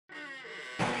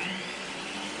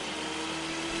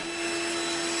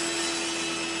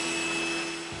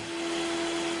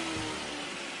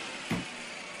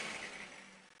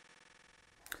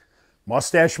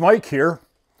Mustache Mike here.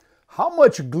 How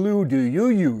much glue do you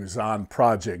use on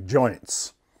project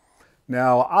joints?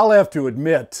 Now, I'll have to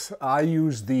admit, I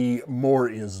use the more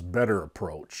is better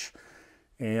approach.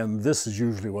 And this is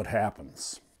usually what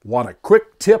happens. Want a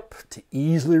quick tip to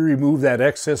easily remove that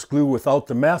excess glue without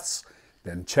the mess?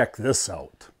 Then check this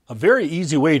out. A very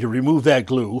easy way to remove that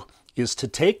glue is to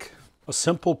take a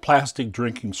simple plastic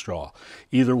drinking straw,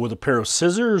 either with a pair of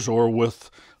scissors or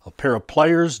with a pair of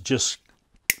pliers. Just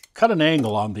cut an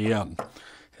angle on the end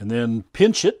and then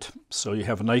pinch it so you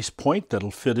have a nice point that'll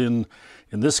fit in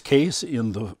this case,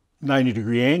 in the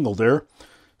 90-degree angle there.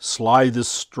 Slide this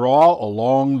straw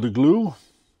along the glue,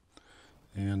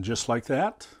 and just like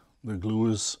that, the glue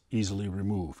is easily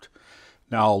removed.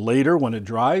 Now later, when it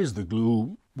dries, the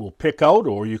glue will pick out,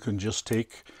 or you can just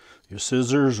take your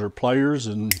scissors or pliers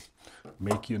and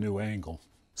make you a new angle.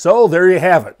 So there you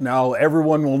have it. Now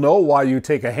everyone will know why you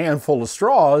take a handful of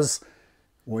straws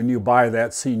when you buy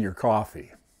that senior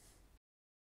coffee.